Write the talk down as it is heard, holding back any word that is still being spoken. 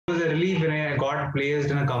finally, when I got placed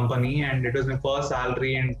in a company, and it was my first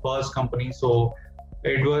salary and first company, so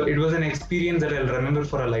it was an experience that I'll remember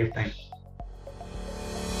for a lifetime.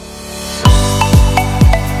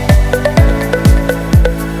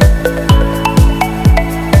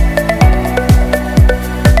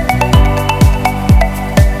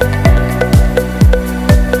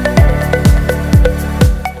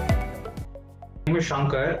 My name is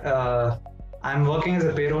Shankar. I'm working as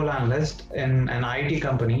a payroll analyst in an IT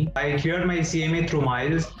company. I cleared my CMA through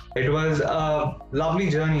Miles. It was a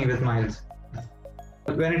lovely journey with Miles.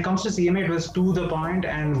 When it comes to CMA, it was to the point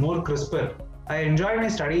and more crisper. I enjoyed my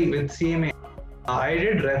study with CMA. I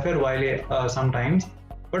did refer Wiley sometimes,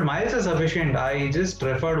 but Miles is sufficient. I just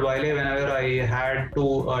referred Wiley whenever I had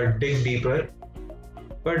to dig deeper.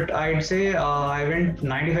 But I'd say I went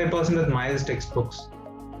 95% with Miles textbooks.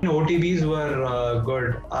 OTBs were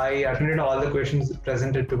good. I attended all the questions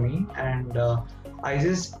presented to me, and I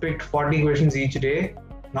just picked 40 questions each day,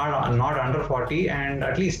 not under 40, and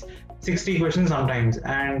at least 60 questions sometimes.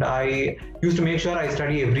 And I used to make sure I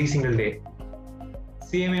study every single day.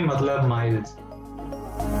 CMA matlab Miles.